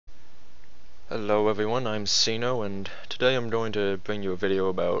Hello everyone, I'm Sino, and today I'm going to bring you a video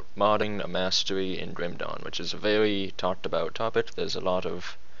about modding a mastery in Grim Dawn, which is a very talked about topic. There's a lot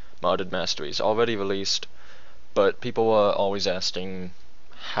of modded masteries already released, but people are always asking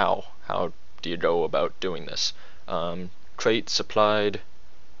how. How do you go about doing this? Crate supplied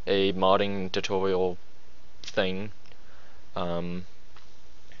a modding tutorial thing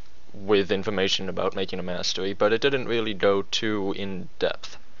with information about making a mastery, but it didn't really go too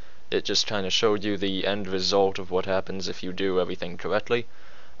in-depth. It just kind of showed you the end result of what happens if you do everything correctly.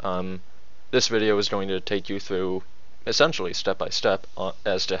 This video is going to take you through, essentially step by step,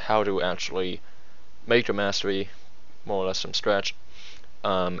 as to how to actually make a mastery, more or less from scratch,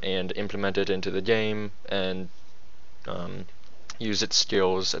 and implement it into the game, and use its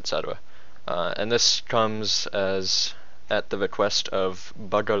skills, etc. And this comes as at the request of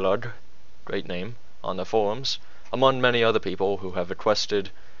Buggerlug, great name, on the forums, among many other people who have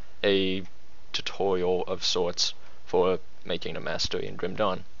requested a tutorial of sorts for making a mastery in Grim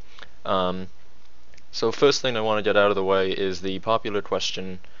Dawn. So first thing I want to get out of the way is the popular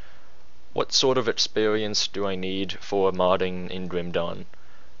question, what sort of experience do I need for modding in Grim Dawn?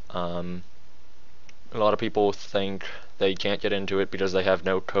 A lot of people think they can't get into it because they have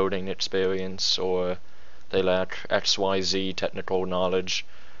no coding experience or they lack XYZ technical knowledge.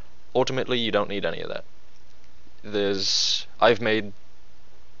 Ultimately, you don't need any of that. I've made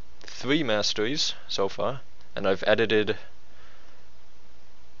 3 masteries so far, and I've edited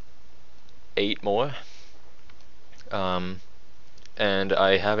 8 more, and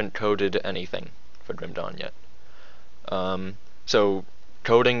I haven't coded anything for Grim Dawn yet. So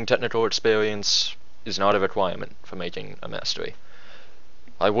coding technical experience is not a requirement for making a mastery.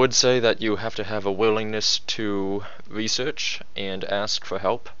 I would say that you have to have a willingness to research and ask for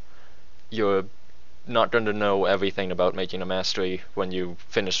help. You're not going to know everything about making a mastery when you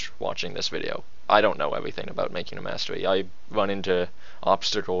finish watching this video. I don't know everything about making a mastery. I run into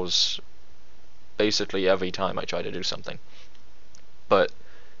obstacles basically every time I try to do something. But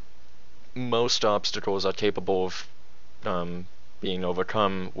most obstacles are capable of being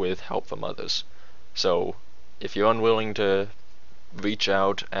overcome with help from others. So if you're unwilling to reach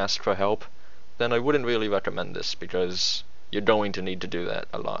out, ask for help, then I wouldn't really recommend this because you're going to need to do that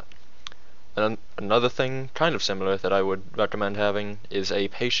a lot. Another thing, kind of similar, that I would recommend having is a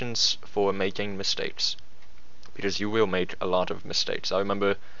patience for making mistakes, because you will make a lot of mistakes. I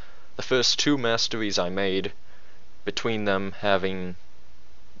remember the first 2 masteries I made, between them having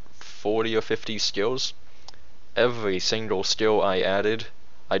 40 or 50 skills, every single skill I added,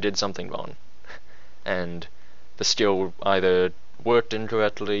 I did something wrong. And the skill either worked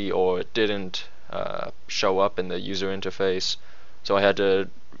incorrectly or it didn't show up in the user interface, so I had to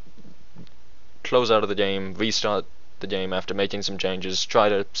close out of the game, restart the game after making some changes, try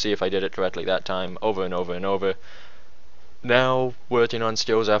to see if I did it correctly that time, over and over and over. Now, working on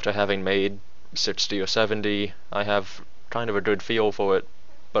skills after having made 60 or 70, I have kind of a good feel for it,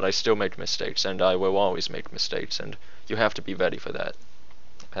 but I still make mistakes, and I will always make mistakes, and you have to be ready for that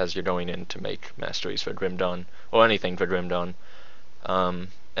as you're going in to make masteries for Grim Dawn, or anything for Grim Dawn. And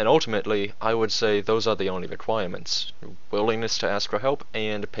ultimately, I would say those are the only requirements: willingness to ask for help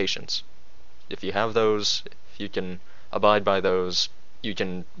and patience. If you have those, if you can abide by those, you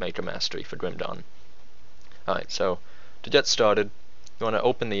can make a mastery for Grim Dawn. Alright, so to get started, you want to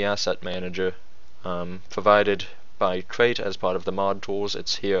open the asset manager provided by Crate as part of the mod tools.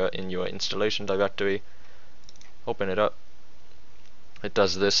 It's here in your installation directory. Open it up. It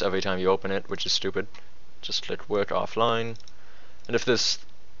does this every time you open it, which is stupid. Just click work offline. And if this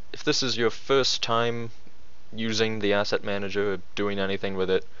is your first time using the asset manager or doing anything with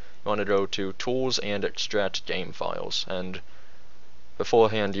it, you want to go to Tools and Extract Game Files, and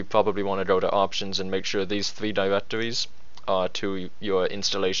beforehand you probably want to go to Options and make sure these 3 directories are to your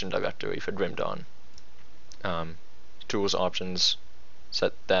installation directory for Grim Dawn. Tools, Options,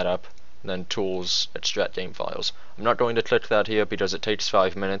 set that up, and then Tools, Extract Game Files. I'm not going to click that here because it takes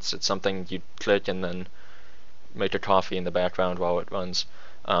 5 minutes. It's something you click and then make a coffee in the background while it runs.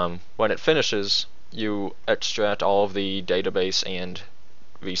 When it finishes, you extract all of the database and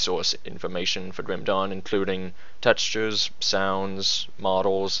resource information for Grim Dawn, including textures, sounds,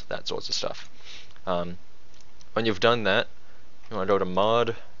 models, that sorts of stuff. When you've done that, you want to go to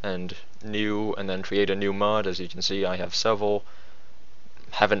Mod and New, and then create a new mod. As you can see, I have several.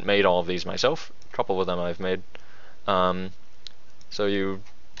 Haven't made all of these myself. A couple of them I've made. So you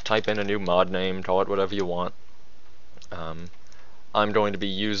type in a new mod name, call it whatever you want. I'm going to be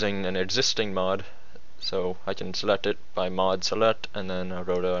using an existing mod, so I can select it by mod select, and then I'll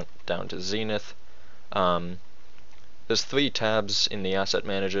go down to Zenith. there's 3 tabs in the asset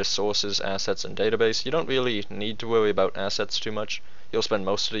manager: sources, assets, and database. You don't really need to worry about assets too much. You'll spend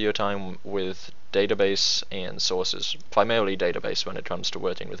most of your time with database and sources, primarily database when it comes to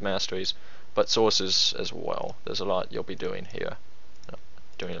working with masteries, but sources as well. There's a lot you'll be doing here.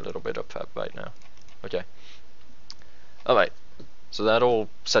 Doing a little bit of prep right now. Okay. Alright, so that'll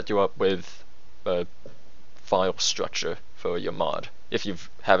set you up with a file structure for your mod, if you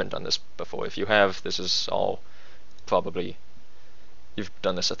haven't done this before. If you have, this is all probably, you've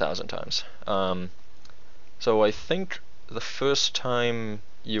done this 1,000 times. So I think the first time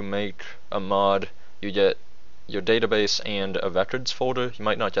you make a mod, you get your database and a records folder. You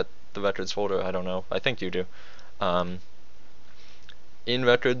might not get the records folder, I don't know. I think you do. In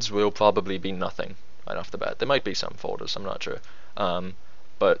records will probably be nothing right off the bat. There might be some folders, I'm not sure.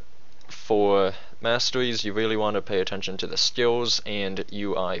 But for masteries, you really want to pay attention to the skills and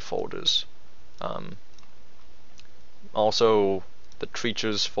UI folders. Also, the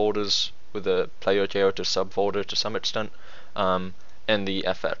creatures folders with the player character subfolder to some extent, and the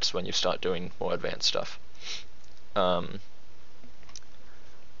effects when you start doing more advanced stuff.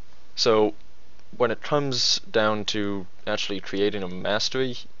 So when it comes down to actually creating a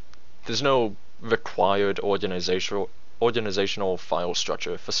mastery, there's no required organizational file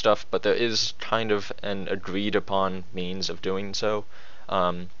structure for stuff, but there is kind of an agreed upon means of doing so,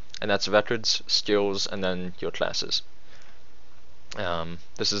 and that's records, skills, and then your classes.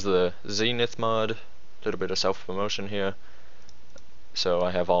 This is the Zenith mod, a little bit of self-promotion here. So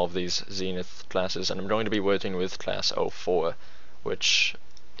I have all of these Zenith classes, and I'm going to be working with class 04, which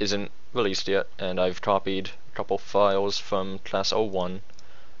isn't released yet, and I've copied a couple files from class 01.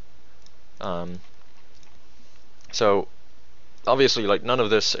 So obviously, like, none of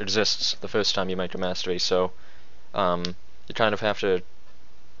this exists the first time you make a mastery, so you kind of have to,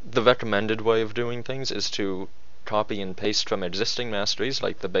 the recommended way of doing things is to copy and paste from existing masteries,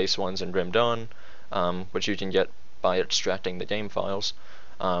 like the base ones in Grim Dawn, which you can get by extracting the game files,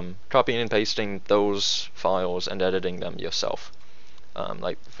 copying and pasting those files and editing them yourself.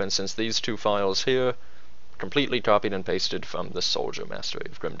 Like, for instance, these 2 files here, completely copied and pasted from the Soldier Mastery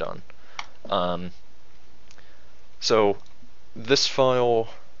of Grim Dawn. So this file,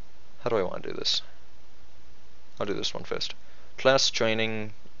 how do I want to do this? I'll do this one first. Class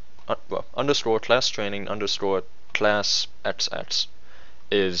training, underscore class training underscore class XX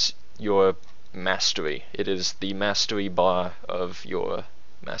is your mastery. It is the mastery bar of your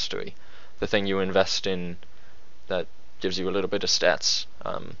mastery. The thing you invest in that gives you a little bit of stats,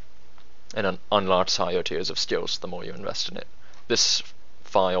 and unlocks higher tiers of skills the more you invest in it. This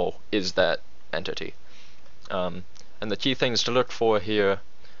file is that entity. And the key things to look for here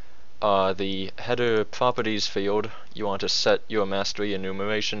are the header properties field. You want to set your mastery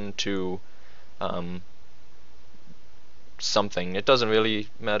enumeration to something. It doesn't really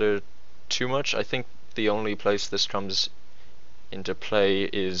matter too much. I think the only place this comes into play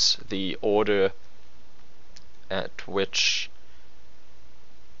is the order at which,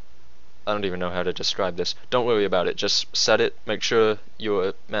 I don't even know how to describe this. Don't worry about it, just set it. Make sure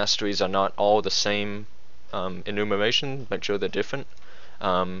your masteries are not all the same enumeration, make sure they're different.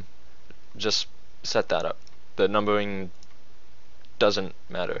 Just set that up. The numbering doesn't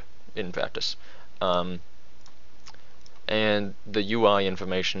matter in practice. And the UI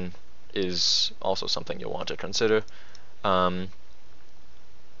information is also something you'll want to consider.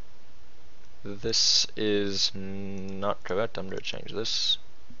 This is not correct. I'm going to change this.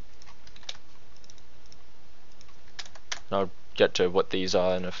 I'll get to what these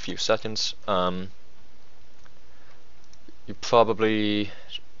are in a few seconds. You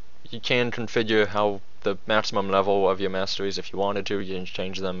can configure how the maximum level of your masteries if you wanted to. You can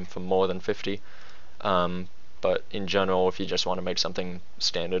change them from more than 50. But in general, if you just want to make something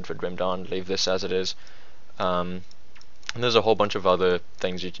standard for Grim Dawn, leave this as it is. And there's a whole bunch of other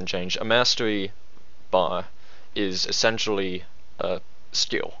things you can change. A mastery bar is essentially a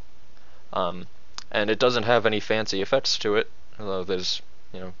skill. And it doesn't have any fancy effects to it, although there's,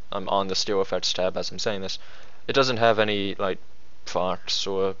 I'm on the skill effects tab as I'm saying this. It doesn't have any, like, procs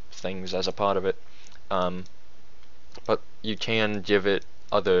or things as a part of it. But you can give it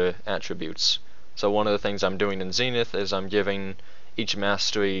other attributes. So one of the things I'm doing in Zenith is I'm giving each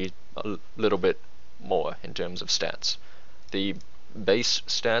mastery a little bit more in terms of stats. The base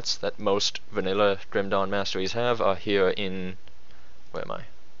stats that most vanilla Grim Dawn masteries have are here in, where am I?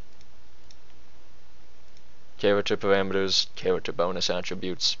 Character parameters, character bonus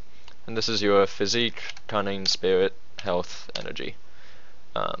attributes. And this is your physique, cunning, spirit, health, energy.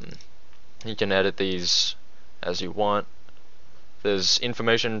 You can edit these as you want. there's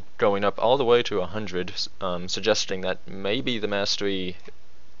information going up all the way to 100, suggesting that maybe the mastery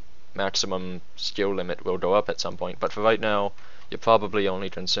maximum skill limit will go up at some point, but for right now, you're probably only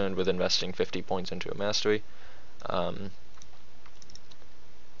concerned with investing 50 points into a mastery. So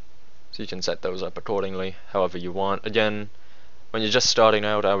you can set those up accordingly, however you want. Again, when you're just starting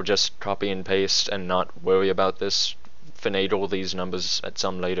out, I would just copy and paste and not worry about this. Finagle these numbers at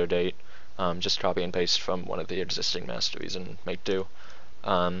some later date. Just copy and paste from one of the existing masteries and make do.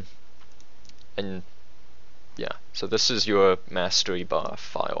 And yeah, so this is your mastery bar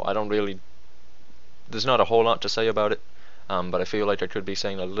file. There's not a whole lot to say about it, but I feel like I could be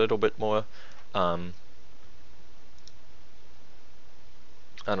saying a little bit more. I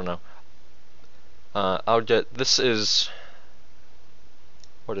don't know. This is,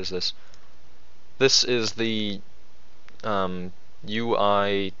 what is this? This is the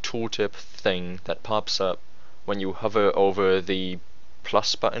UI tooltip thing that pops up when you hover over the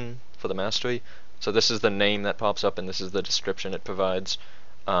plus button for the mastery. So this is the name that pops up, and this is the description it provides.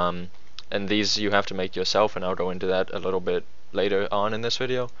 And these you have to make yourself, and I'll go into that a little bit later on in this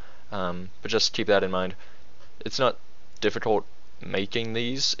video. But just keep that in mind. It's not difficult making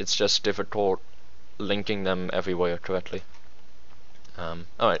these, it's just difficult linking them everywhere correctly.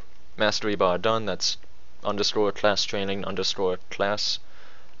 Alright, mastery bar done. That's underscore class training underscore class.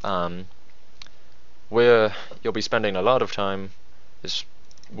 Where you'll be spending a lot of time is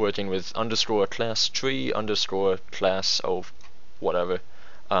working with underscore class tree underscore class of whatever.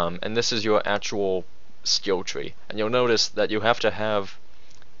 And this is your actual skill tree. And you'll notice that you have to have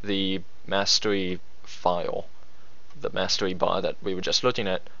the mastery file, the mastery bar that we were just looking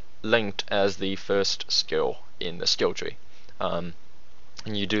at, linked as the first skill in the skill tree. And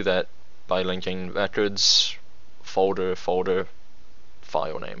you do that by linking records, folder,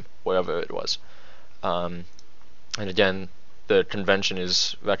 file name, wherever it was. And again, the convention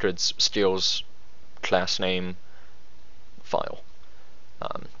is records, skills, class name, file.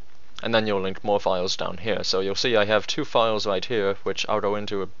 And then you'll link more files down here. So you'll see I have two files right here, which I'll go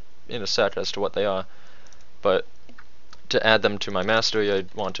into in a sec as to what they are. But to add them to my mastery, I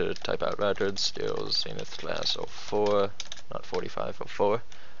want to type out records, skills, zenith class 04, not 45, 04,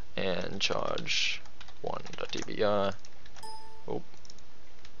 and charge 1.dbr. Oh,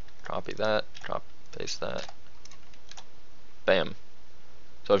 copy that, paste that. Bam.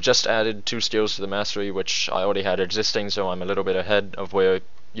 So I've just added two skills to the mastery, which I already had existing, so I'm a little bit ahead of where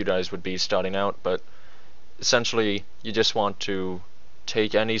you guys would be starting out, but essentially you just want to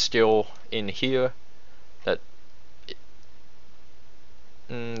take any skill in here that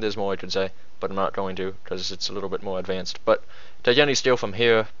there's more I could say, but I'm not going to because it's a little bit more advanced. But take any skill from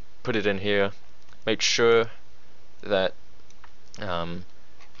here, put it in here, make sure that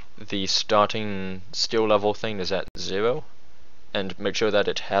the starting skill level thing is at 0, and make sure that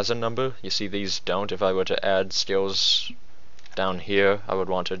it has a number. You see these don't. If I were to add skills down here, I would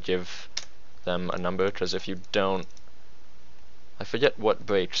want to give them a number, because if you don't, I forget what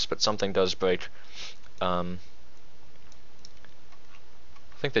breaks, but something does break. I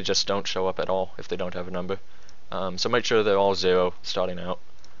think they just don't show up at all if they don't have a number. So make sure they're all 0 starting out.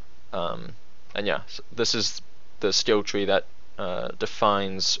 And yeah, so this is the skill tree that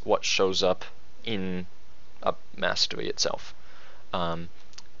defines what shows up in a mastery itself. And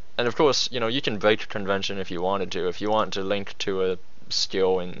of course, you know, you can break convention if you wanted to. If you want to link to a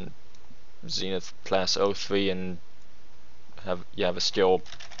skill in Zenith class 03 and you have a skill,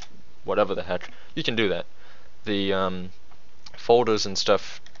 whatever the heck, you can do that. The folders and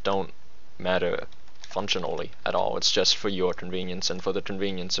stuff don't matter functionally at all. It's just for your convenience and for the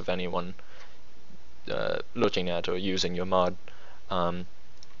convenience of anyone looking at or using your mod. Alright.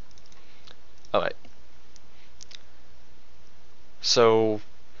 So,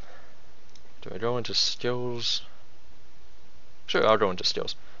 do I go into skills? Sure, I'll go into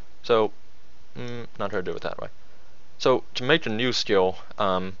skills. So, not going to do it that way. So, to make a new skill,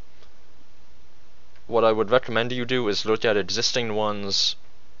 what I would recommend you do is look at existing ones,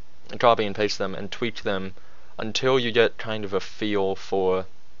 and copy and paste them, and tweak them until you get kind of a feel for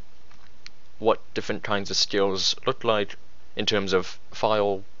what different kinds of skills look like in terms of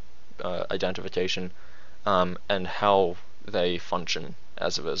file identification, and how they function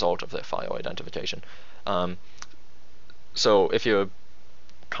as a result of their file identification. So if you're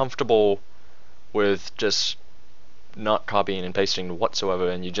comfortable with just not copying and pasting whatsoever,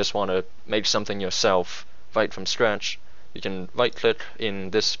 and you just want to make something yourself right from scratch, you can right click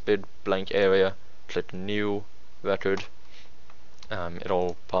in this big blank area, click new record.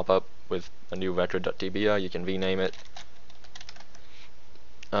 It'll pop up with a new record.dbr. You can rename it.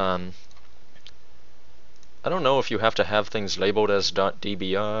 I don't know if you have to have things labeled as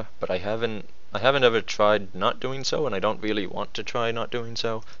 .dbr, but I haven't ever tried not doing so, and I don't really want to try not doing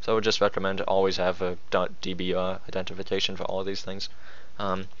so. So I would just recommend to always have a .dbr identification for all of these things.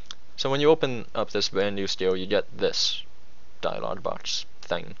 So when you open up this brand new still, you get this dialog box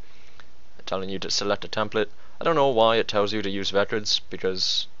thing telling you to select a template. I don't know why it tells you to use records,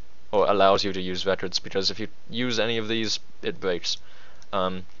 because, or allows you to use records, because if you use any of these, it breaks.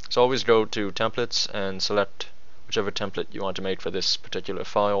 So always go to templates and select whichever template you want to make for this particular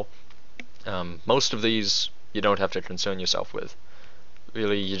file. Most of these you don't have to concern yourself with.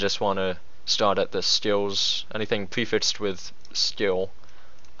 Really, you just want to start at the skills, anything prefixed with skill,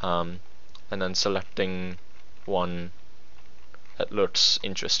 and then selecting one that looks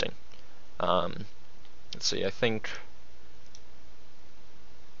interesting. Let's see, I think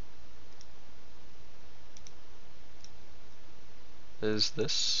is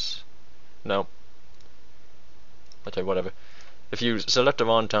this? No. Okay, whatever. If you select a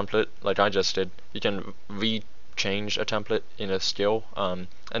wrong template, like I just did, you can re-change a template in a skill.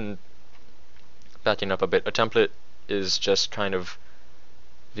 And backing up a bit, a template is just kind of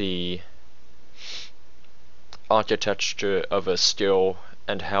the architecture of a skill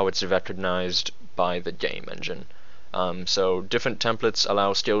and how it's recognized by the game engine. So different templates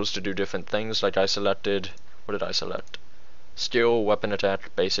allow skills to do different things. Like I selected, what did I select? Skill, weapon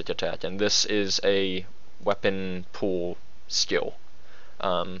attack, basic attack, and this is a weapon pool skill.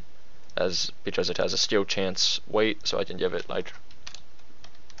 Because it has a skill chance weight, so I can give it like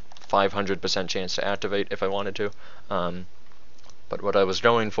 500% chance to activate if I wanted to. But what I was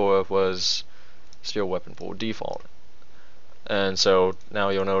going for was skill weapon pool default. And so now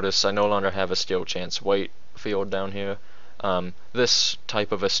you'll notice I no longer have a skill chance weight field down here. This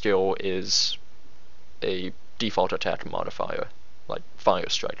type of a skill is a default attack modifier, like Fire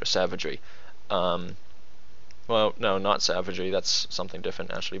Strike or Savagery. Well, no, not Savagery, that's something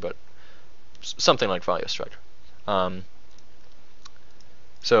different actually, but something like Fire Strike.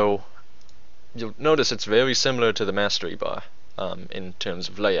 So you'll notice it's very similar to the mastery bar in terms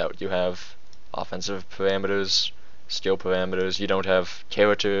of layout. You have offensive parameters, skill parameters. You don't have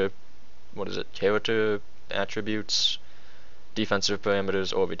character attributes, defensive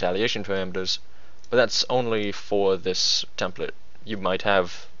parameters, or retaliation parameters. But that's only for this template. You might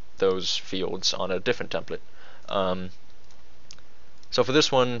have those fields on a different template. So for this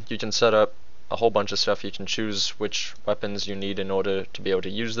one, you can set up a whole bunch of stuff. You can choose which weapons you need in order to be able to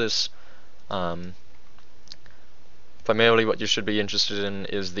use this. Primarily what you should be interested in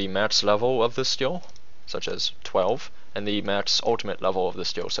is the max level of the skill, such as 12, and the max ultimate level of the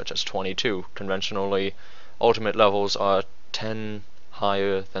skill, such as 22. Conventionally, ultimate levels are 10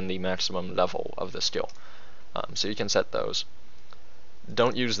 higher than the maximum level of the skill. So you can set those.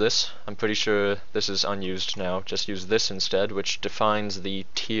 Don't use this. I'm pretty sure this is unused now. Just use this instead, which defines the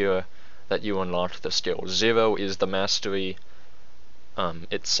tier that you unlock the skill. 0 is the mastery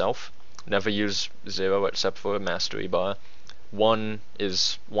itself. Never use 0 except for a mastery bar. 1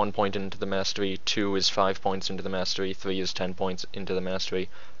 is 1 point into the mastery, 2 is 5 points into the mastery, 3 is 10 points into the mastery,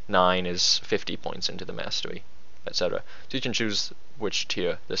 9 is 50 points into the mastery, etc. So you can choose which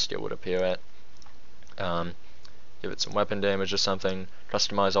tier this skill would appear at. Give it some weapon damage or something.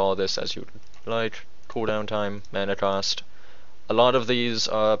 Customize all of this as you like. Cooldown time, mana cost. A lot of these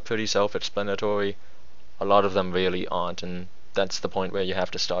are pretty self-explanatory. A lot of them really aren't, and that's the point where you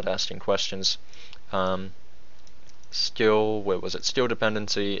have to start asking questions. Skill, where was it? Skill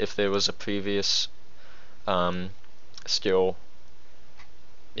dependency. If there was a previous skill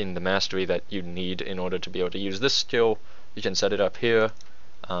in the mastery that you need in order to be able to use this skill, you can set it up here.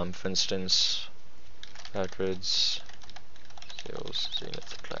 For instance, records, skills,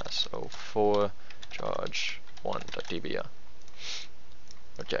 zenith class 04, charge 1.dbr.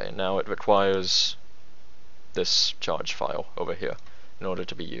 Okay, now it requires this charge file over here in order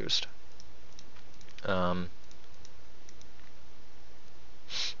to be used.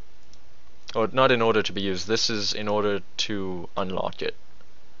 Or not in order to be used, this is in order to unlock it,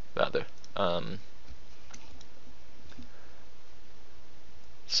 rather.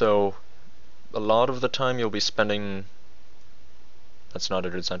 So a lot of the time you'll be spending, that's not a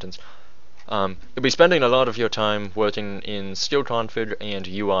good sentence, you'll be spending a lot of your time working in skill config and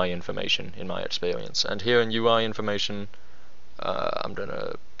UI information, in my experience. And here in UI information, I'm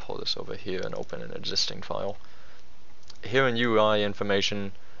gonna pull this over here and open an existing file. Here in UI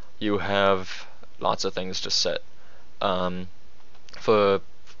information, you have lots of things to set. For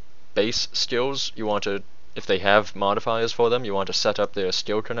base skills, you want to, if they have modifiers for them, you want to set up their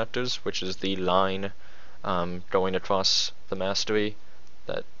skill connectors, which is the line going across the mastery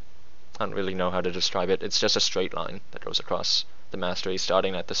that I don't really know how to describe it. It's just a straight line that goes across the mastery,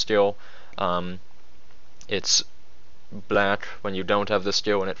 starting at the skill. It's black when you don't have the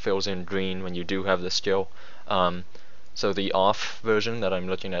skill, and it fills in green when you do have the skill. So the off version that I'm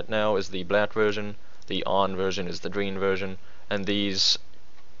looking at now is the black version, the on version is the green version, and these,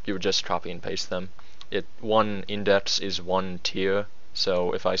 you would just copy and paste them. One index is one tier,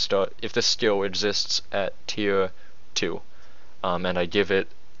 so if this skill exists at tier 2, and I give it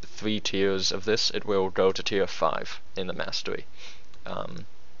 3 tiers of this, it will go to tier 5 in the mastery.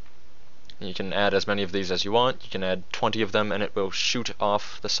 You can add as many of these as you want. You can add 20 of them, and it will shoot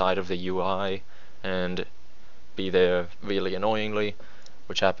off the side of the UI and be there really annoyingly,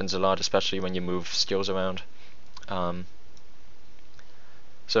 which happens a lot, especially when you move skills around.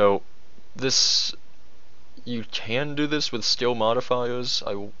 So this, you can do this with skill modifiers.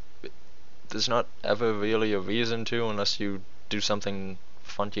 There's not ever really a reason to, unless you do something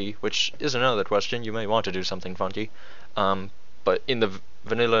funky, which is another question. You may want to do something funky, but in the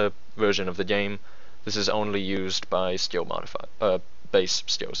vanilla version of the game, this is only used by skill base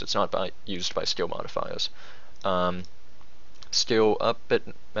skills. It's not used by skill modifiers. Skill up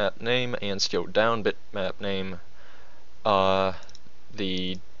bitmap name and skill down bitmap name are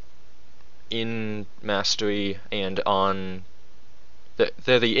the in mastery and on.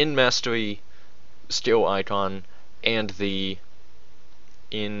 They're the in mastery skill icon and the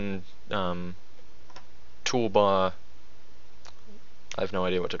in toolbar. I have no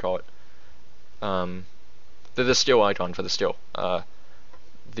idea what to call it. They're the skill icon for the skill.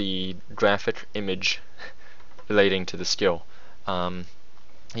 The graphic image relating to the skill.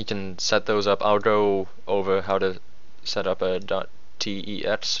 You can set those up. I'll go over how to set up a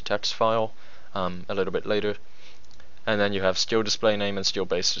 .tex text file a little bit later. And then you have skill display name and skill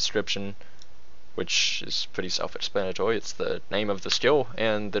base description, which is pretty self-explanatory. It's the name of the skill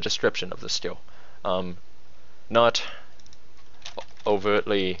and the description of the skill. Not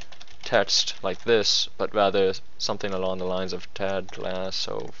overtly text like this, but rather something along the lines of tag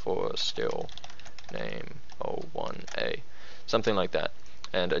lasso for skill name 01A, something like that.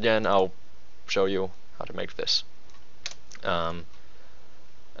 And again, I'll show you how to make this. And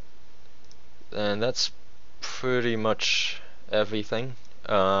that's pretty much everything.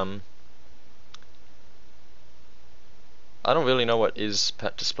 I don't really know what is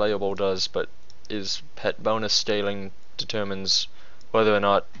pet displayable does, but is pet bonus scaling determines whether or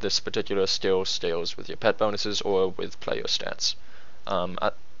not this particular skill scales with your pet bonuses or with player stats.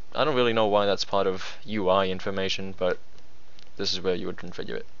 I don't really know why that's part of UI information, but this is where you would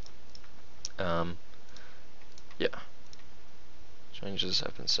configure it. Yeah. Changes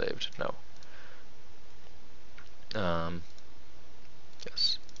have been saved. No.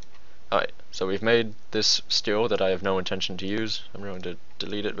 Yes. Alright, so we've made this skill that I have no intention to use. I'm going to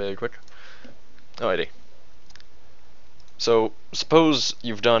delete it very quick. Alrighty. So, suppose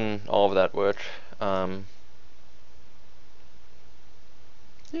you've done all of that work. I'm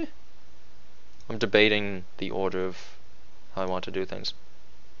debating the order of how I want to do things.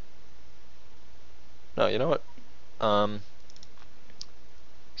 No, you know what?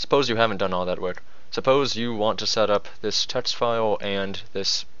 Suppose you haven't done all that work. Suppose you want to set up this text file and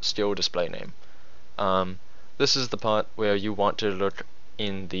this skill display name. This is the part where you want to look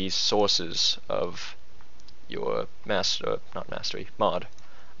in the sources of your mod.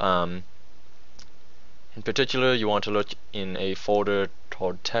 In particular, you want to look in a folder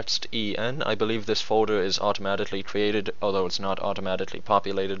called text.en. I believe this folder is automatically created, although it's not automatically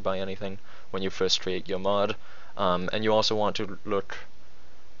populated by anything when you first create your mod. And you also want to look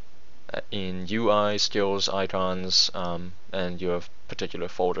in UI, skills, icons, and your particular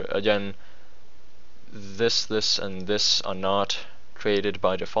folder. Again, this, and this are not created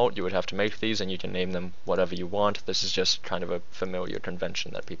by default. You would have to make these, and you can name them whatever you want. This is just kind of a familiar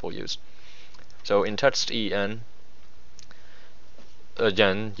convention that people use. So in text.en,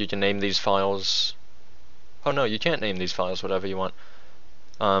 again, you can name these files. Oh no, you can't name these files whatever you want.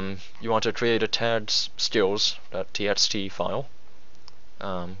 You want to create a tagged skills.txt file,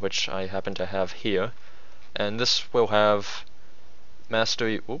 which I happen to have here, and this will have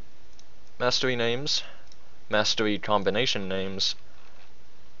mastery names, mastery combination names,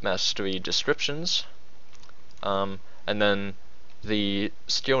 mastery descriptions, and then the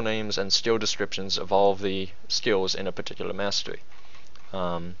skill names and skill descriptions of all of the skills in a particular mastery.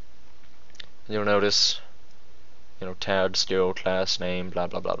 You'll notice, tag skill class name, blah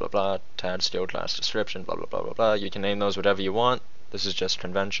blah blah blah blah, tag skill class description, blah blah blah blah blah. You can name those whatever you want. This is just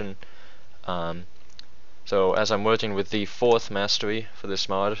convention. So as I'm working with the 4th mastery for this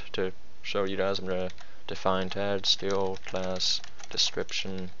mod to show you guys, I'm going to define tag skill class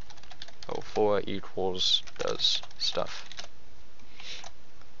description So 4 equals does stuff.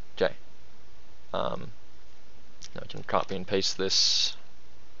 Okay. Now I can copy and paste this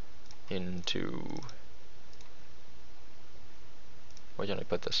into, where can I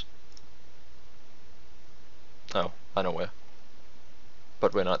put this? Oh, I know where.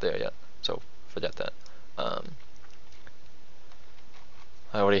 But we're not there yet, so forget that.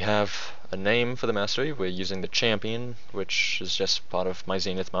 I already have a name for the mastery. We're using the champion, which is just part of my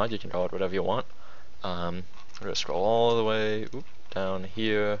Zenith mod. You can call it whatever you want. I'm going to scroll all the way down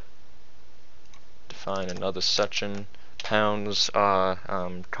here. Define another section. Pounds are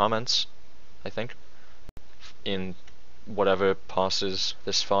comments, I think, in whatever passes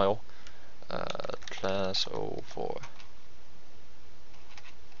this file. Class 04.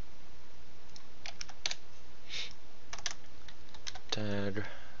 Tag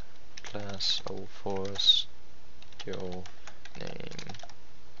class 04 skill name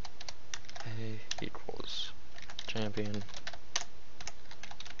A equals champion.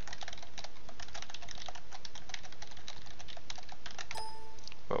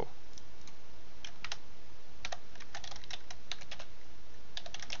 Whoa.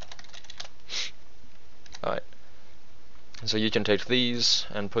 Alright. So you can take these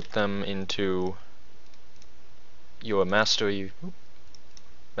and put them into your mastery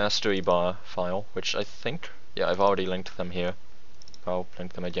bar file, which I think, yeah, I've already linked them here. I'll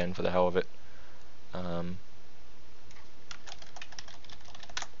link them again for the hell of it. And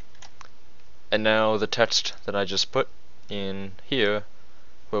now the text that I just put in here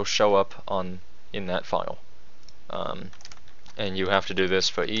will show up in that file. And you have to do this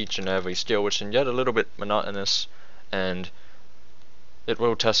for each and every skill, which can get a little bit monotonous, and it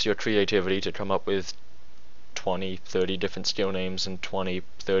will test your creativity to come up with 20, 30 different skill names and 20,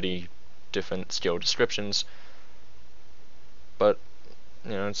 30 different skill descriptions. But,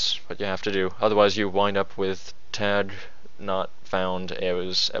 you know, it's what you have to do. Otherwise you wind up with tag not found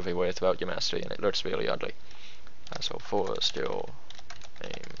errors everywhere throughout your mastery, and it looks really ugly. So for skill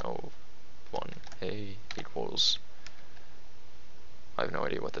name 01A equals, I have no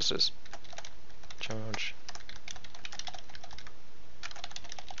idea what this is. Charge.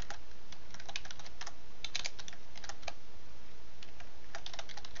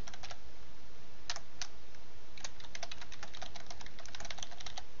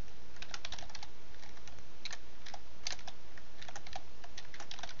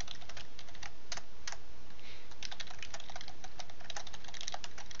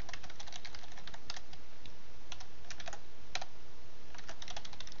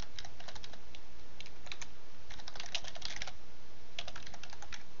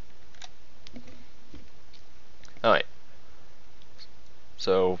 Alright,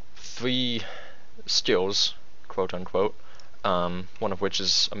 so 3 skills, quote unquote, one of which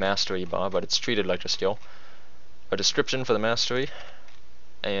is a mastery bar, but it's treated like a skill, a description for the mastery,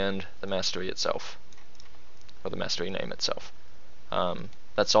 and the mastery itself, or the mastery name itself.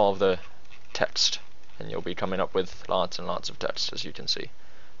 That's all of the text, and you'll be coming up with lots and lots of text, as you can see.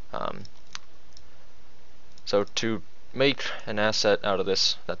 So to make an asset out of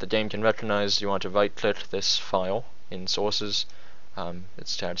this that the game can recognize, you want to right-click this file in sources,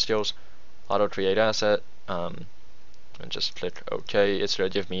 it's tagged skills, auto create asset, and just click OK. It's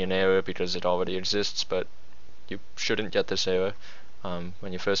going to give me an error because it already exists, but you shouldn't get this error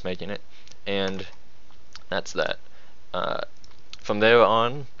when you're first making it, and that's that. From there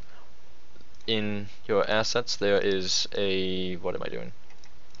on, in your assets, there is a, what am I doing?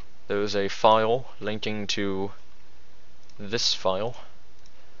 There is a file linking to this file,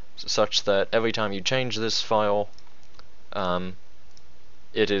 such that every time you change this file,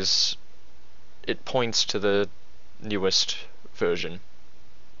 it points to the newest version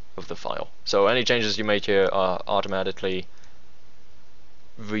of the file. So any changes you make here are automatically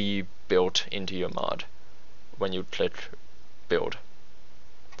rebuilt into your mod when you click build,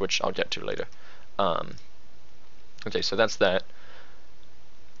 which I'll get to later. Okay, so that's that.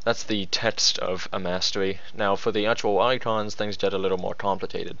 That's the text of a mastery. Now for the actual icons, things get a little more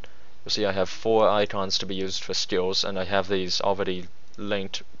complicated. You'll see I have 4 icons to be used for skills, and I have these already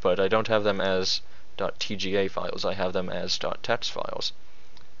linked, but I don't have them as .tga files, I have them as .text files.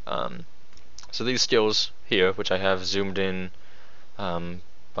 So these skills here, which I have zoomed in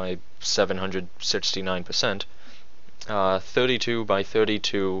by 769%, 32 by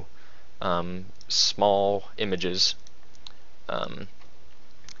 32 small images that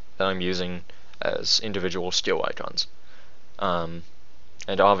I'm using as individual skill icons.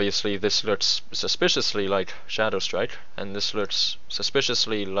 And obviously this looks suspiciously like Shadow Strike, and this looks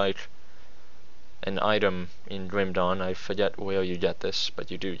suspiciously like an item in Grim Dawn. I forget where you get this, but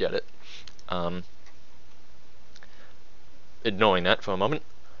you do get it. Ignoring that for a moment.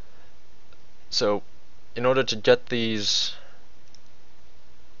 So, in order to get these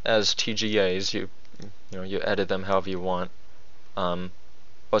as TGAs, you edit them however you want. Oh,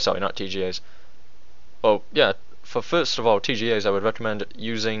 sorry, not TGAs. Oh, yeah. For first of all, TGAs, I would recommend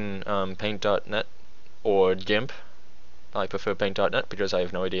using Paint.net or GIMP. I prefer Paint.net because I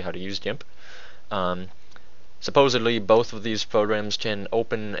have no idea how to use GIMP. Supposedly, both of these programs can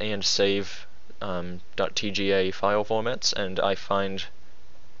open and save .tga file formats, and I find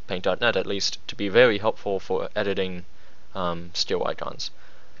Paint.net, at least, to be very helpful for editing still icons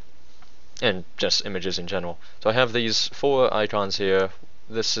and just images in general. So I have these 4 icons here.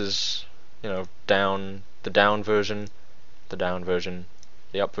 This is, the down version, the down version,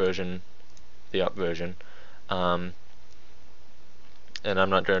 the up version, the up version. And I'm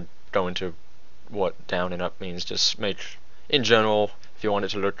not going to go into what down and up means. Just make, in general, if you want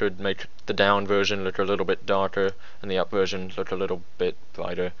it to look good, make the down version look a little bit darker and the up version look a little bit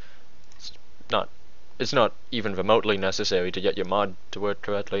brighter. It's not even remotely necessary to get your mod to work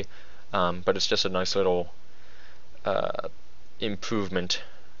correctly, but it's just a nice little improvement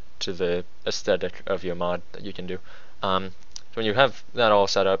to the aesthetic of your mod that you can do. So when you have that all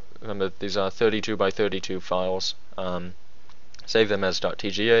set up, remember these are 32 by 32 files. Save them as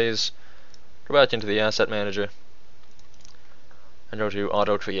 .tgas. Go back into the asset manager and go to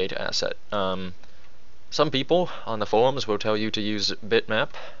auto create asset. Some people on the forums will tell you to use bitmap.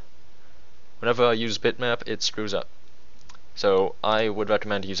 Whenever I use bitmap, it screws up. So I would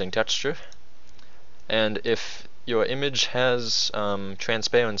recommend using texture. And if your image has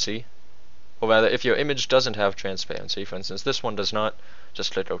transparency, or rather, if your image doesn't have transparency, for instance, this one does not,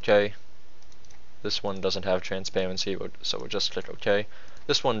 just click OK. This one doesn't have transparency, so we'll just click OK.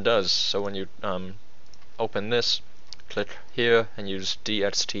 This one does, so when you open this, click here and use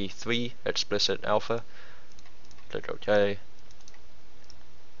DXT3 explicit alpha. Click OK.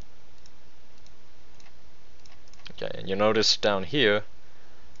 Okay, and you'll notice down here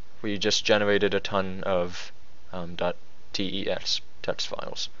we just generated a ton of .tex text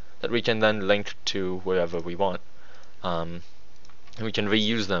files that we can then link to wherever we want. And we can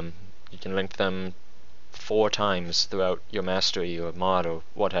reuse them. You can link them 4 times throughout your mastery or mod or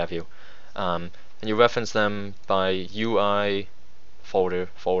what have you. And you reference them by UI, folder,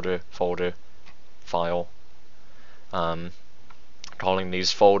 file. Calling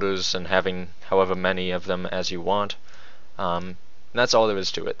these folders and having however many of them as you want. And that's all there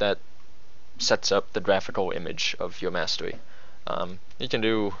is to it. That sets up the graphical image of your mastery. You can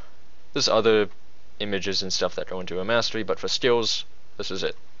do, there's other images and stuff that go into a mastery, but for skills, this is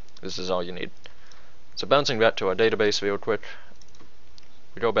it. This is all you need. So bouncing back to our database real quick,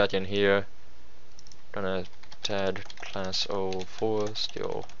 we go back in here, gonna tag class 04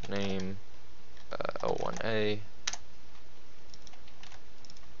 skill name 01A.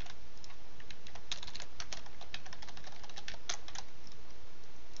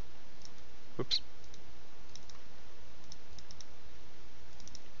 Oops.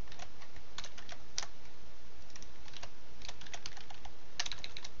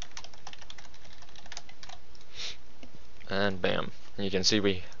 And bam. And you can see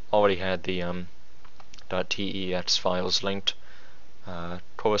we already had the .tex files linked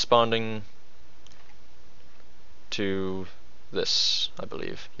corresponding to this, I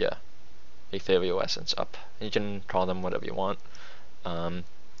believe. Yeah. Ethereal Essence up. And you can call them whatever you want.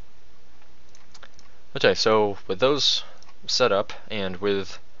 Okay, so with those set up and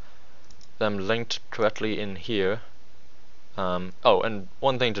with them linked correctly in here, oh, and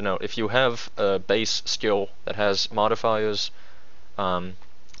one thing to note, if you have a base skill that has modifiers,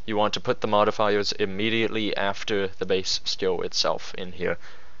 you want to put the modifiers immediately after the base skill itself in here.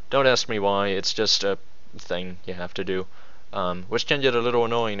 Don't ask me why, it's just a thing you have to do, which can get a little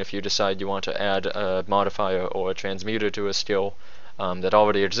annoying if you decide you want to add a modifier or a transmuter to a skill that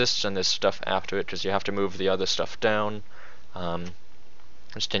already exists and there's stuff after it, because you have to move the other stuff down,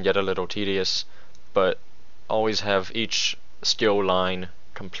 which can get a little tedious, but always have each skill line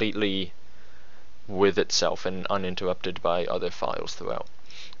completely with itself and uninterrupted by other files throughout.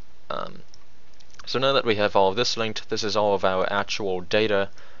 So now that we have all of this linked, this is all of our actual data.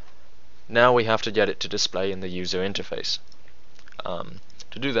 Now we have to get it to display in the user interface.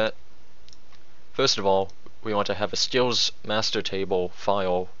 To do that, first of all, we want to have a skills master table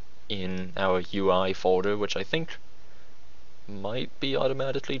file in our UI folder, which I think might be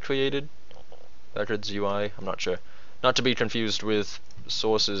automatically created. Records UI, I'm not sure. Not to be confused with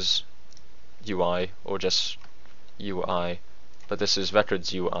sources UI or just UI, but this is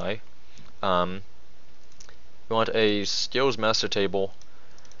records UI. We want a skills master table,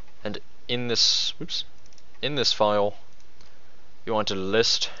 and in this file, you want to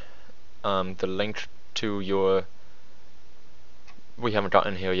list the link to your, we haven't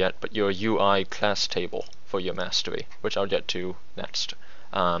gotten here yet, but your UI class table for your mastery, which I'll get to next.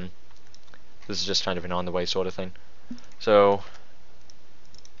 This is just kind of an on the way sort of thing. So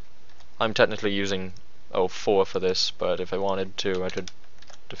I'm technically using 04 for this, but if I wanted to, I could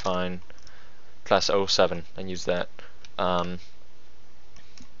define class 07 and use that.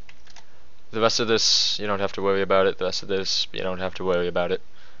 The rest of this, you don't have to worry about it. The rest of this, you don't have to worry about it.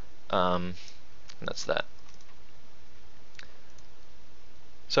 And that's that.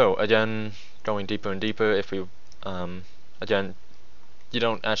 So again, going deeper and deeper, if we, again, you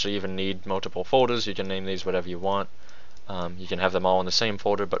don't actually even need multiple folders. You can name these whatever you want. You can have them all in the same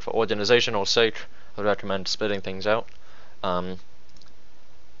folder, but for organizational sake, I would recommend splitting things out.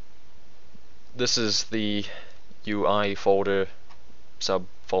 This is the UI folder,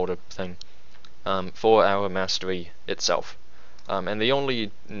 subfolder thing for our mastery itself. And the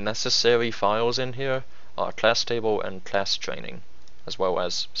only necessary files in here are class table and class training, as well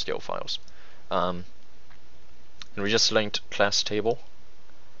as skill files. And we just linked class table.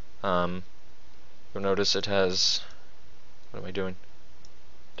 You'll notice it has, what am I doing?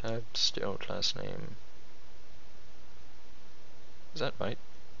 Tab, skill, class name. Is that right?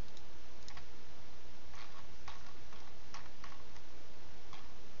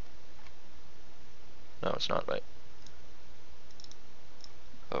 No, it's not right.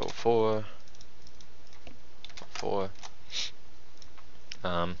 04.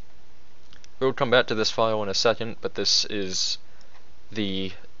 We'll come back to this file in a second, but this is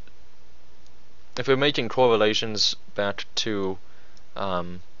the, if we're making correlations back to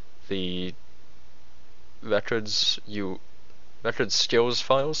the records skills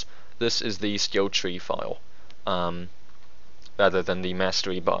files, this is the skill tree file, rather than the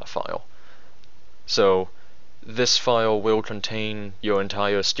mastery bar file. So this file will contain your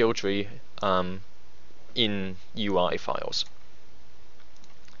entire skill tree in UI files.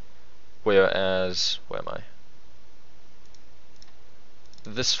 Whereas, where am I?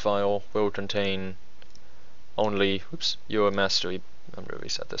 This file will contain only, your mastery, I'm going to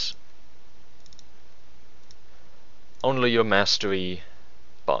reset this. Only your mastery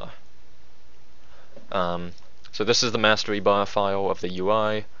bar. So this is the mastery bar file of the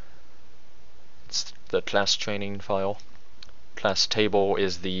UI. It's the class training file. Class table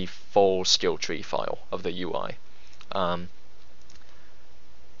is the full skill tree file of the UI.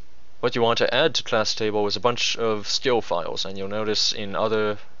 What you want to add to class table is a bunch of skill files, and you'll notice in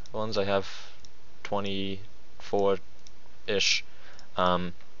other ones I have 24-ish,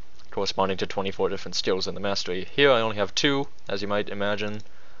 corresponding to 24 different skills in the mastery. Here I only have 2, as you might imagine.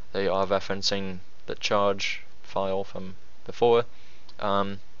 They are referencing the charge file from before.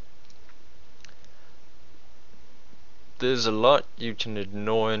 There's a lot you can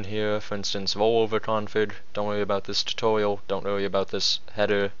ignore in here. For instance, rollover config, don't worry about this tutorial, don't worry about this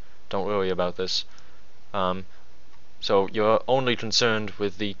header, don't worry about this. So you're only concerned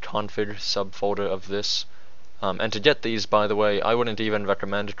with the config subfolder of this. And to get these, by the way, I wouldn't even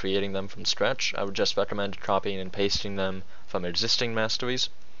recommend creating them from scratch. I would just recommend copying and pasting them from existing masteries.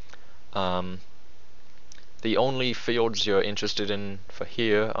 The only fields you're interested in for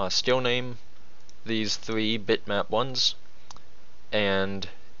here are skill name, these 3 bitmap ones, and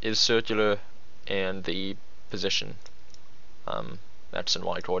is circular, and the position, X and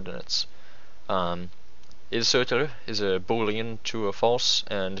Y coordinates. Is circular is a boolean, true or false,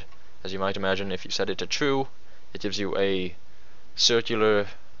 and as you might imagine, if you set it to true, it gives you a circular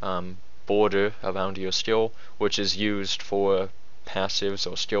border around your skill, which is used for passives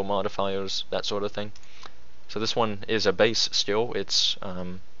or skill modifiers, that sort of thing. So this one is a base skill, it's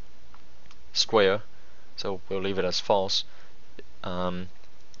square, so we'll leave it as false. We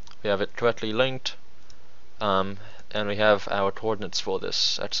have it correctly linked, and we have our coordinates for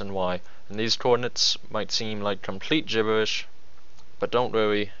this, X and Y. And these coordinates might seem like complete gibberish, but don't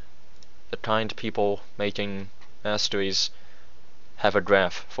worry, the kind people making masteries have a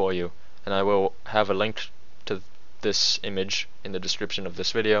graph for you, and I will have a link to this image in the description of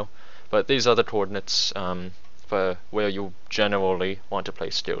this video. But these are the coordinates for where you generally want to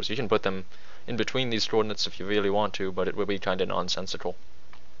place skills. You can put them in between these coordinates if you really want to, but it will be kind of nonsensical.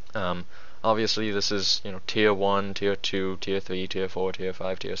 Obviously this is, tier 1, tier 2, tier 3, tier 4, tier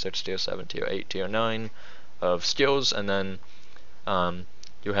 5, tier 6, tier 7, tier 8, tier 9 of skills, and then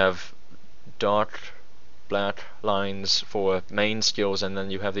you have dark black lines for main skills, and then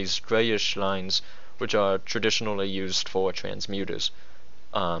you have these grayish lines which are traditionally used for transmuters.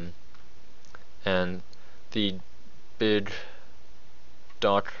 And the big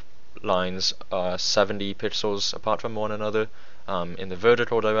dark lines are 70 pixels apart from one another in the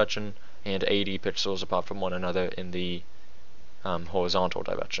vertical direction, and 80 pixels apart from one another in the horizontal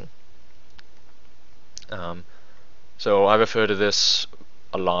direction. So I refer to this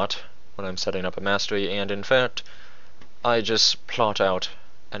a lot when I'm setting up a mastery, and in fact, I just plot out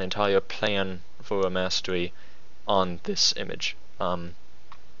an entire plan for a mastery on this image. And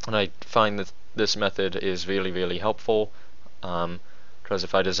I find that this method is really, really helpful, because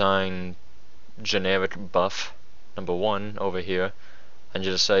if I design generic buff number 1 over here, and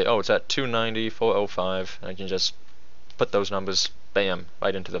just say, oh, it's at 290, 405, and I can just put those numbers, bam,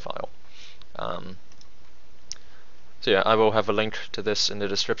 right into the file. So yeah, I will have a link to this in the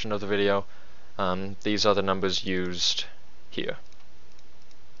description of the video. These are the numbers used here.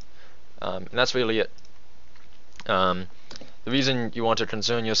 And that's really it. The reason you want to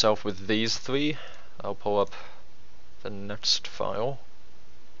concern yourself with these 3, I'll pull up the next file.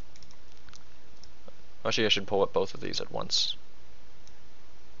 Actually, I should pull up both of these at once.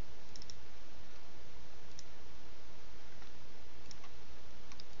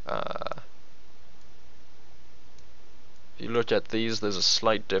 If you look at these, there's a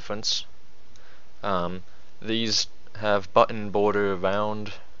slight difference. These have button border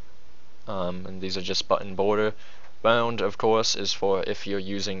round, and these are just button border. Round, of course, is for if you're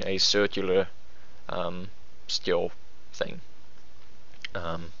using a circular skill thing.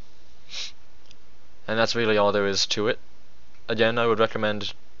 And that's really all there is to it. Again, I would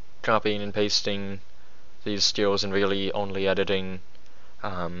recommend copying and pasting these skills and really only editing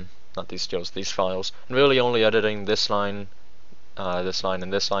not these skills, these files, and really only editing this line, and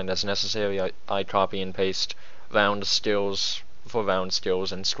this line as necessary. I copy and paste round skills for round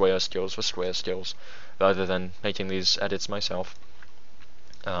skills and square skills for square skills, rather than making these edits myself.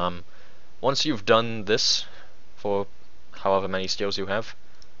 Once you've done this for however many skills you have,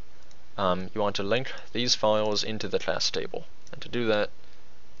 you want to link these files into the class table. And to do that,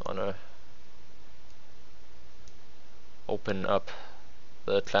 I want to open up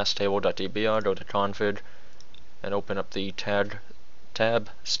the class table.dbr, go to config, and open up the tab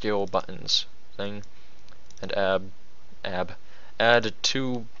skill buttons thing, and add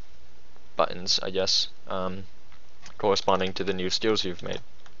 2 buttons, I guess, corresponding to the new skills you've made.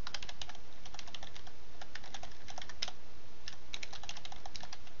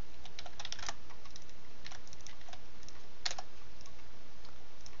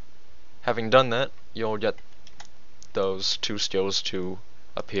 Having done that, you'll get those 2 skills to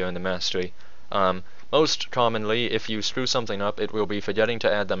appear in the mastery. Most commonly, if you screw something up, it will be forgetting to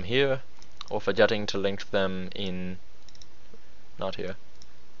add them here, or forgetting to link them in, not here,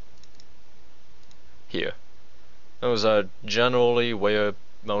 here. Those are generally where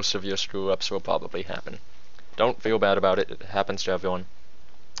most of your screw-ups will probably happen. Don't feel bad about it, it happens to everyone.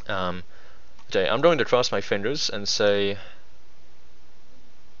 Okay, I'm going to cross my fingers and say,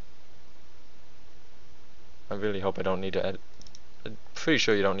 I really hope I don't need to edit. I'm pretty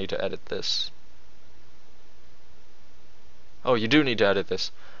sure you don't need to edit this. Oh, you do need to edit this.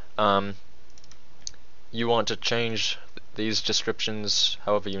 You want to change these descriptions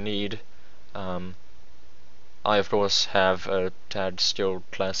however you need. I, of course, have a tagged skill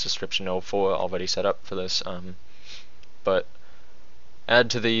class description 04 already set up for this, but add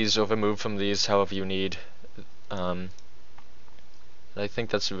to these or remove from these however you need. I think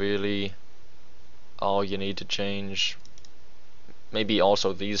that's really all you need to change. Maybe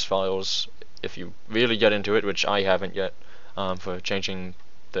also these files, if you really get into it, which I haven't yet, for changing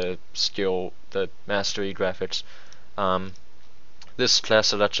the skill, the mastery graphics. This class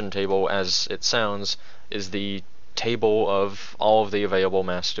selection table, as it sounds, is the table of all of the available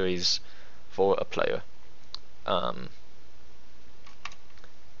masteries for a player.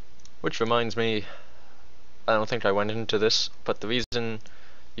 Which reminds me, I don't think I went into this, but the reason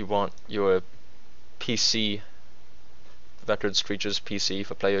you want your PC, records creatures PC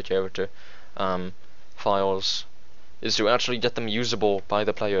for player character files is to actually get them usable by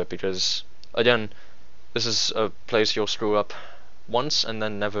the player, because again, this is a place you'll screw up once and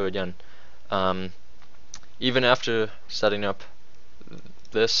then never again. Even after setting up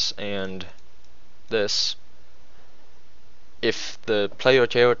this and this, if the player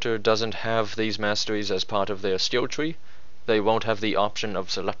character doesn't have these masteries as part of their skill tree, they won't have the option of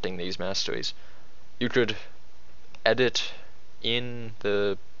selecting these masteries. You could edit in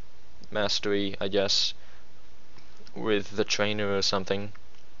the mastery, I guess, with the trainer or something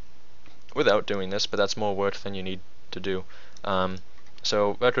without doing this, but that's more work than you need to do.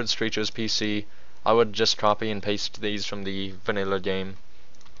 So records creatures PC, I would just copy and paste these from the vanilla game.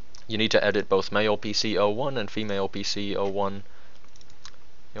 You need to edit both male PC 01 and female PC 01.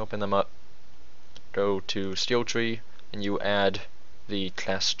 You open them up, go to skill tree, and you add the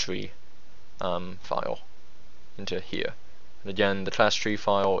class tree file into here. And again, the class tree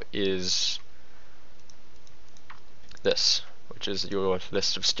file is this, which is your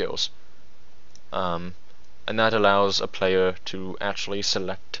list of skills. And that allows a player to actually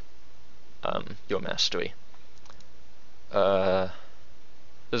select your mastery.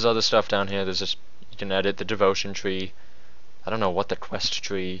 There's other stuff down here. There's just, you can edit the devotion tree. I don't know what the quest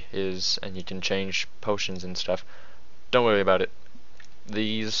tree is, and you can change potions and stuff. Don't worry about it.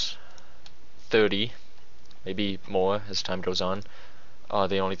 These 30, maybe more as time goes on, are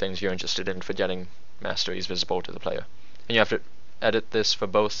the only things you're interested in for getting masteries visible to the player. And you have to edit this for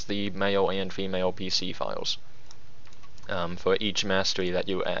both the male and female PC files for each mastery that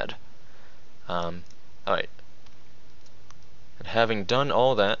you add. Alright. And having done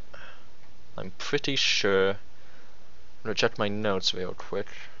all that, I'm pretty sure, I'm going to check my notes real quick,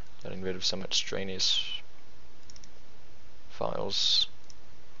 getting rid of some extraneous files.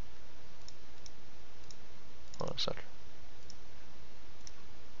 Hold on a sec.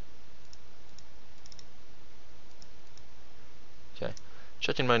 Okay,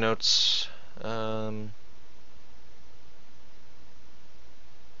 checking my notes.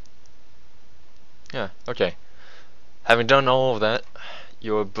 Yeah, okay. Having done all of that,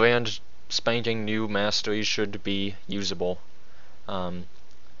 your brand spanking new mastery should be usable.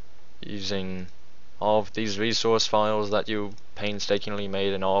 Using all of these resource files that you painstakingly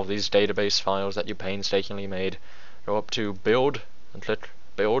made and all of these database files that you painstakingly made, go up to build and click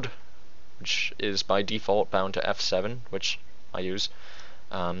build, which is by default bound to F7, which I use.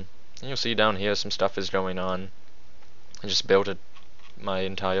 And you'll see down here some stuff is going on. I just built my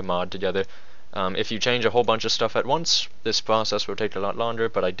entire mod together. If you change a whole bunch of stuff at once, this process will take a lot longer,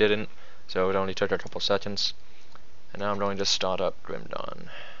 but I didn't, so it only took a couple seconds. And now I'm going to start up Grim Dawn.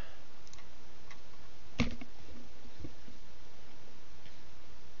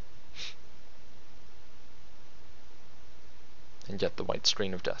 And get the white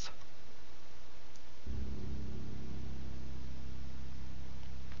screen of death.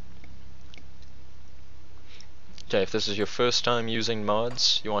 Okay, if this is your first time using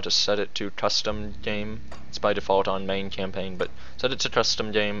mods, you want to set it to custom game. It's by default on main campaign, but set it to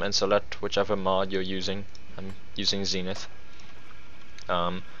custom game and select whichever mod you're using. I'm using Zenith.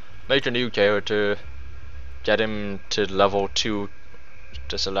 Make a new character, get him to level 2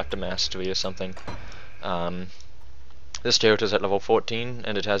 to select a mastery or something. This character is at level 14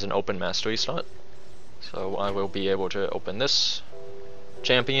 and it has an open mastery slot, so I will be able to open this.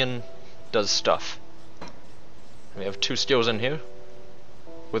 Champion does stuff. We have 2 skills in here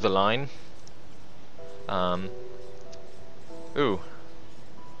with a line. Ooh.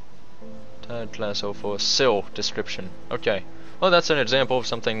 Tag class 04 SIL description. Okay. Well, that's an example of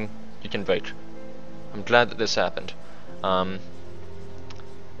something you can break. I'm glad that this happened. So I'm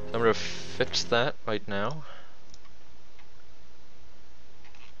gonna fix that right now.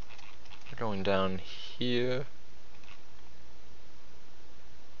 Going down here.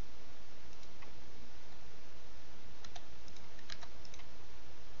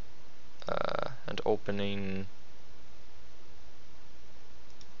 And opening.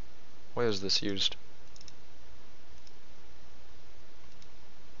 Where is this used?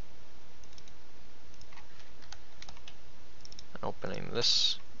 And opening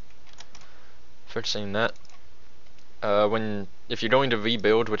this. Fixing that. If you're going to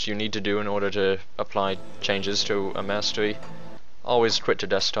rebuild, which you need to do in order to apply changes to a mastery, always quit to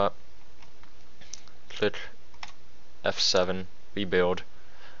desktop. Click F7, rebuild.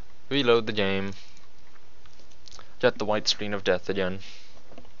 Reload the game. Get the white screen of death again.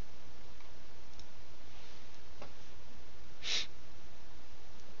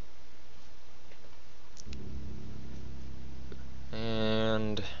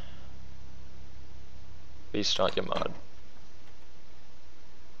 And restart your mod.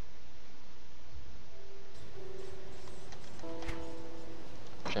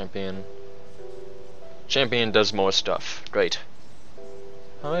 Champion. Champion does more stuff. Great.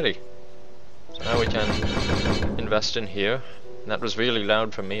 Alrighty. So now we can invest in here. And that was really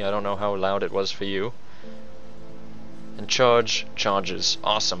loud for me. I don't know how loud it was for you. And charges.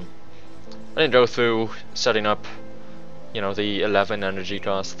 Awesome. I didn't go through setting up, you know, the 11 energy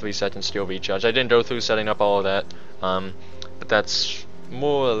cost, 3 second skill recharge. I didn't go through setting up all of that. But that's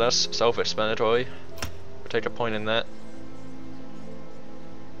more or less self-explanatory. We'll take a point in that.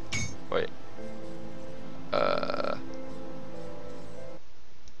 Wait.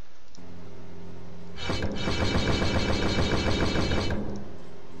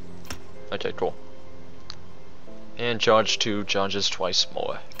 Okay, cool. And charge 2 charges twice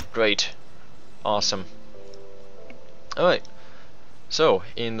more. Great. Awesome. Alright. So,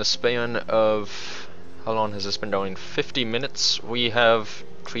 in the span of... how long has this been going? 50 minutes, we have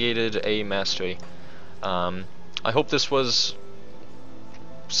created a mastery. I hope this was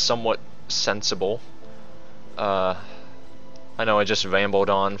somewhat sensible. I know I just rambled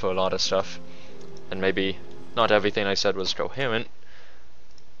on for a lot of stuff, and maybe not everything I said was coherent,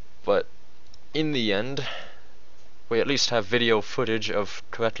 but in the end, we at least have video footage of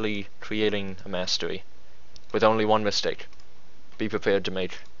correctly creating a mastery, with only one mistake. Be prepared to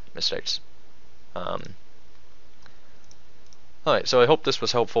make mistakes. Alright, so I hope this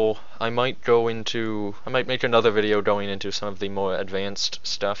was helpful. I might make another video going into some of the more advanced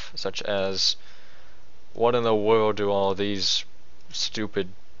stuff, such as what in the world do all these stupid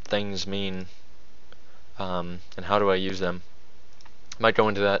things mean, and how do I use them? I might go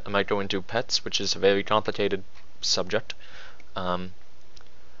into that. I might go into pets, which is a very complicated subject.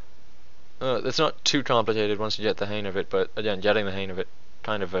 It's not too complicated once you get the hang of it, but again, getting the hang of it,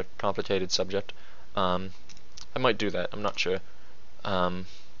 kind of a complicated subject. I might do that, I'm not sure.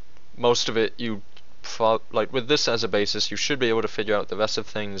 Most of it, like with this as a basis, you should be able to figure out the rest of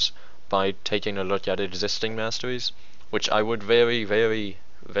things by taking a look at existing masteries, which I would very, very,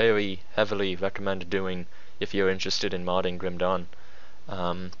 very heavily recommend doing if you're interested in modding Grim Dawn.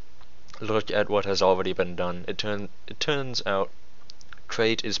 Look at what has already been done. It turns out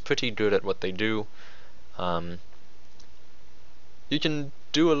Crate is pretty good at what they do. You can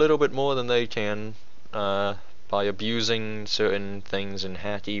do a little bit more than they can by abusing certain things in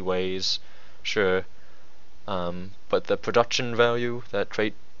hacky ways, sure, but the production value that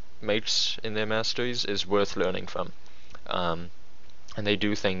Crate makes in their masteries is worth learning from, and they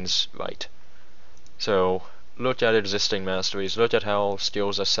do things right. So look at existing masteries, look at how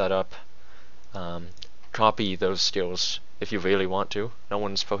skills are set up, copy those skills if you really want to. No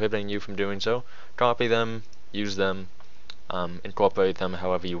one's prohibiting you from doing so. Copy them, use them, incorporate them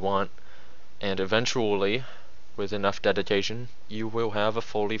however you want, and eventually, with enough dedication, you will have a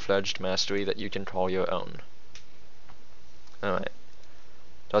fully fledged mastery that you can call your own. Alright.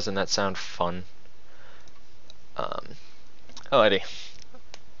 Doesn't that sound fun? Alrighty.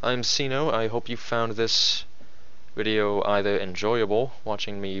 I'm Sino. I hope you found this video either enjoyable,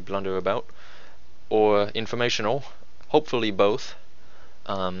 watching me blunder about, or informational. Hopefully both.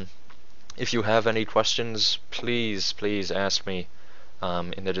 If you have any questions, please ask me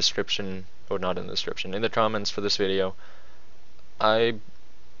in the description, or not in the description, in the comments for this video. I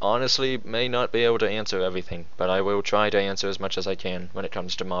honestly may not be able to answer everything, but I will try to answer as much as I can when it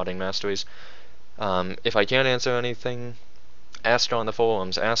comes to modding masteries. If I can't answer anything, ask on the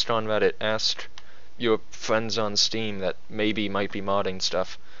forums, ask on Reddit, ask your friends on Steam that maybe might be modding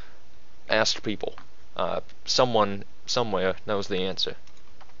stuff. Ask people. Someone somewhere knows the answer.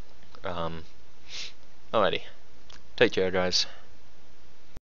 Alrighty. Take care, guys.